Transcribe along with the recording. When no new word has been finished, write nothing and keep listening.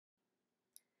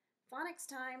Phonics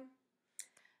time.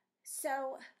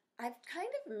 So I've kind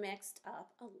of mixed up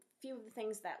a few of the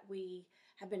things that we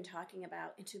have been talking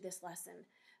about into this lesson,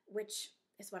 which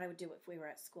is what I would do if we were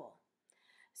at school.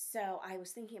 So I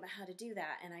was thinking about how to do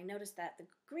that, and I noticed that the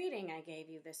greeting I gave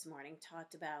you this morning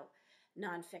talked about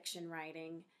nonfiction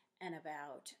writing and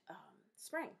about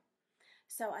spring.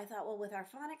 So I thought, well, with our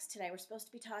phonics today, we're supposed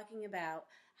to be talking about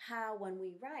how when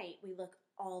we write, we look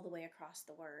all the way across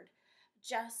the word,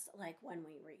 just like when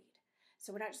we read.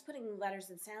 So we're not just putting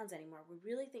letters and sounds anymore. We're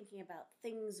really thinking about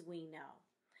things we know.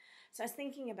 So I was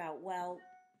thinking about, well,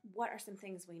 what are some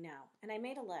things we know? And I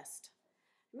made a list.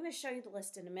 I'm going to show you the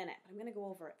list in a minute, but I'm going to go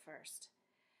over it first.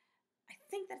 I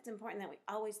think that it's important that we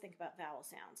always think about vowel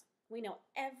sounds. We know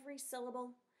every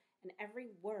syllable and every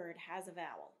word has a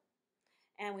vowel.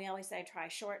 And we always say try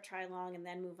short, try long, and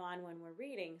then move on when we're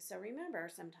reading. So remember,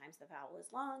 sometimes the vowel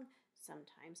is long,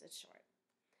 sometimes it's short.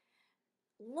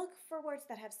 Look for words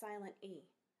that have silent E.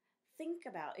 Think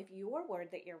about if your word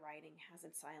that you're writing has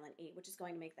a silent E, which is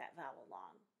going to make that vowel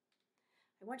long.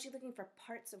 I want you looking for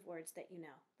parts of words that you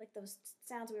know, like those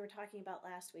sounds we were talking about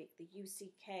last week, the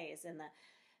UCKs and the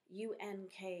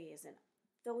UNKs, and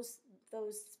those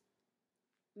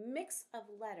mix of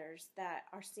letters that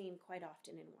are seen quite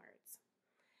often in words.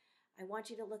 I want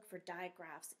you to look for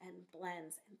digraphs and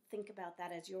blends and think about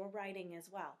that as you're writing as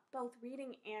well. Both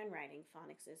reading and writing.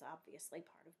 Phonics is obviously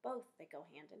part of both. They go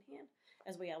hand in hand.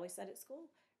 As we always said at school,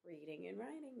 reading and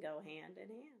writing go hand in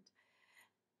hand.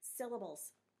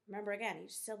 Syllables. Remember again,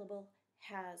 each syllable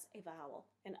has a vowel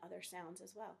and other sounds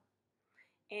as well.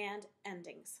 And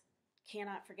endings.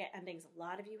 Cannot forget endings. A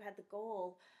lot of you had the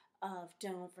goal of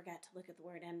don't forget to look at the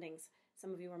word endings.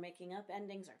 Some of you were making up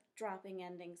endings or dropping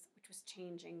endings, which was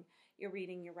changing your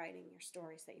reading, your writing, your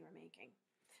stories that you were making.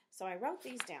 So I wrote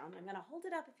these down. I'm going to hold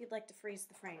it up if you'd like to freeze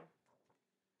the frame.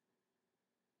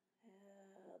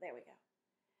 There we go.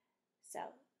 So,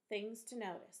 things to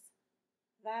notice.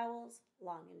 Vowels,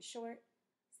 long and short,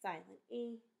 silent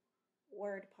E,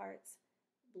 word parts,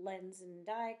 blends and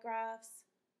digraphs,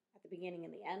 at the beginning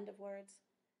and the end of words,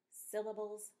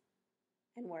 syllables,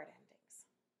 and word endings.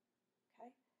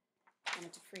 Okay? I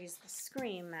wanted to freeze the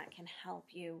screen. That can help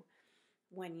you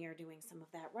when you're doing some of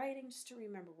that writing, just to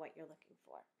remember what you're looking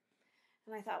for.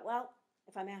 And I thought, well,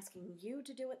 if I'm asking you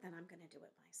to do it, then I'm going to do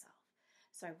it myself.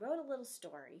 So I wrote a little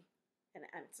story, and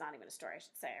it's not even a story, I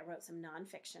should say. I wrote some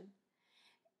nonfiction.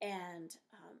 And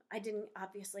I didn't,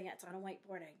 obviously, it's on a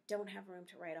whiteboard. I don't have room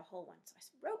to write a whole one. So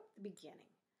I wrote the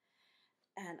beginning.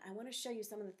 And I want to show you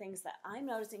some of the things that I'm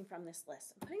noticing from this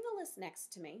list. I'm putting the list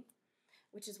next to me,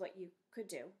 which is what you could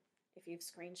do if you've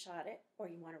screenshot it or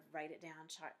you want to write it down,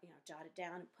 jot it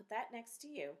down, and put that next to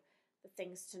you, the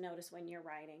things to notice when you're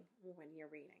writing or when you're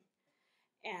reading.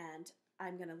 And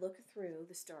I'm going to look through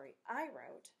the story I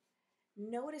wrote,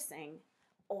 noticing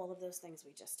all of those things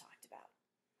we just talked about.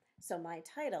 So my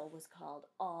title was called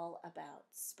All About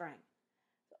Spring.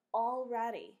 So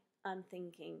already I'm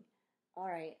thinking, all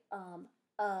right,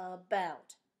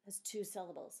 about has two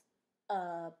syllables,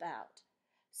 about.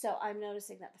 So I'm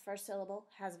noticing that the first syllable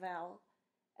has a vowel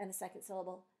and the second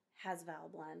syllable has a vowel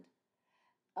blend,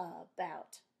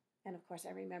 about. And of course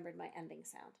I remembered my ending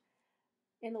sound.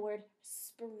 In the word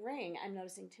spring, I'm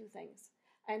noticing two things.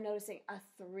 I'm noticing a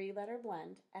three-letter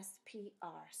blend,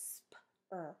 S-P-R,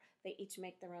 sp-er. They each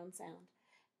make their own sound.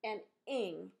 And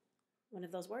ing, one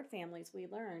of those word families we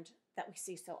learned that we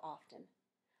see so often.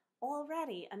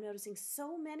 Already, I'm noticing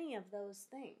so many of those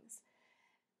things.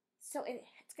 So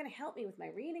it's going to help me with my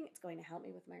reading. It's going to help me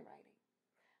with my writing.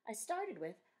 I started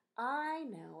with, I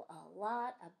know a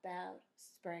lot about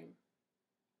spring.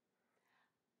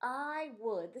 I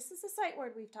would. This is a sight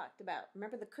word we've talked about.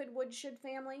 Remember the could, would, should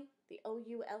family? The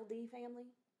O-U-L-D family?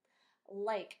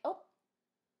 Like. Oh,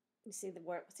 you see the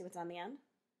word? See what's on the end?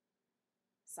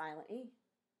 Silent E.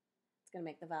 It's going to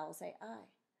make the vowel say I.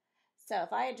 So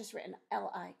if I had just written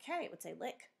L-I-K, it would say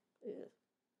lick.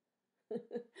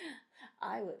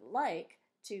 I would like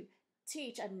to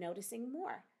teach. I'm noticing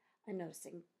more. I'm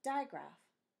noticing digraph.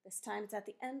 This time it's at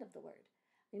the end of the word.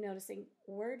 I'm noticing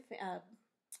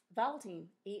vowel team,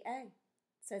 E-A. It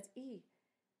says E.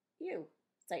 U.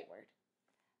 Sight word.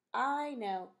 I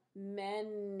know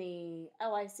many.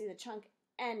 Oh, I see the chunk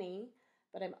any,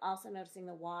 but I'm also noticing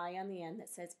the Y on the end that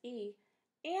says E,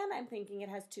 and I'm thinking it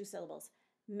has two syllables.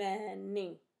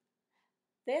 Many.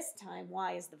 This time,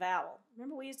 Y is the vowel.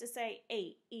 Remember we used to say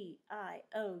A, E, I,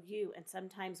 O, U, and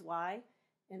sometimes Y?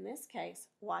 In this case,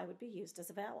 Y would be used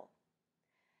as a vowel.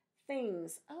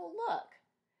 Things. Oh, look.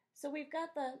 So we've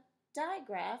got the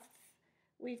digraph,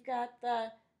 we've got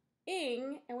the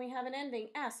ing, and we have an ending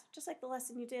S, just like the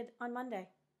lesson you did on Monday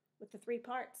with the three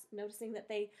parts, noticing that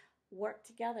they work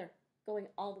together, going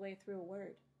all the way through a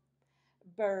word.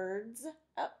 Birds.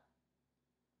 Oh,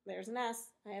 there's an S.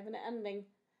 I have an ending.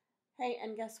 Hey,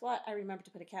 and guess what? I remember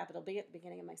to put a capital B at the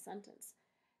beginning of my sentence.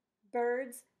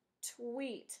 Birds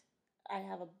tweet. I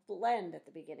have a blend at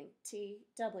the beginning.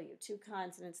 T-W, two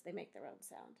consonants, they make their own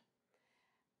sound.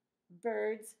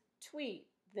 Birds tweet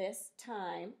this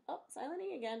time, oh, silent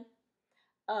E again,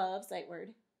 of sight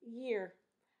word year.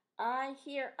 I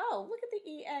hear, oh, look at the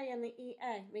EA and the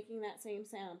EA making that same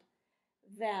sound.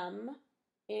 Them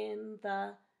in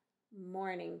the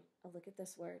morning. Oh, look at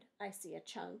this word. I see a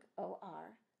chunk,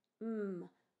 O-R.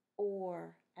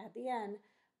 Or, at the end,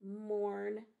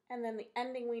 mourn. And then the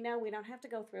ending we know, we don't have to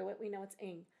go through it. We know it's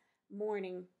ing,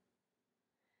 morning.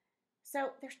 So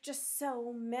there's just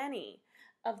so many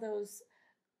of those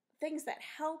things that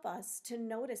help us to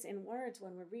notice in words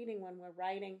when we're reading, when we're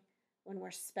writing, when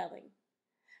we're spelling.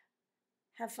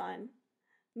 Have fun.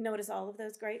 Notice all of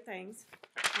those great things.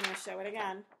 I'm going to show it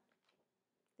again.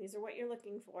 These are what you're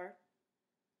looking for.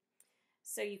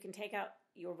 So you can take out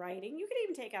your writing. You could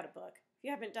even take out a book. If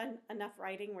you haven't done enough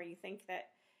writing where you think that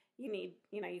you need,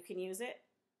 you can use it,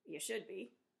 you should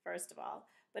be, first of all.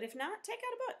 But if not, take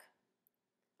out a book.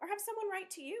 Or have someone write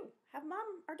to you. Have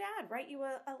mom or dad write you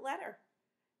a letter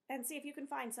and see if you can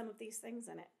find some of these things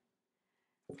in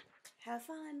it. Have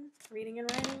fun. Reading and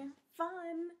writing,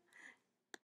 fun.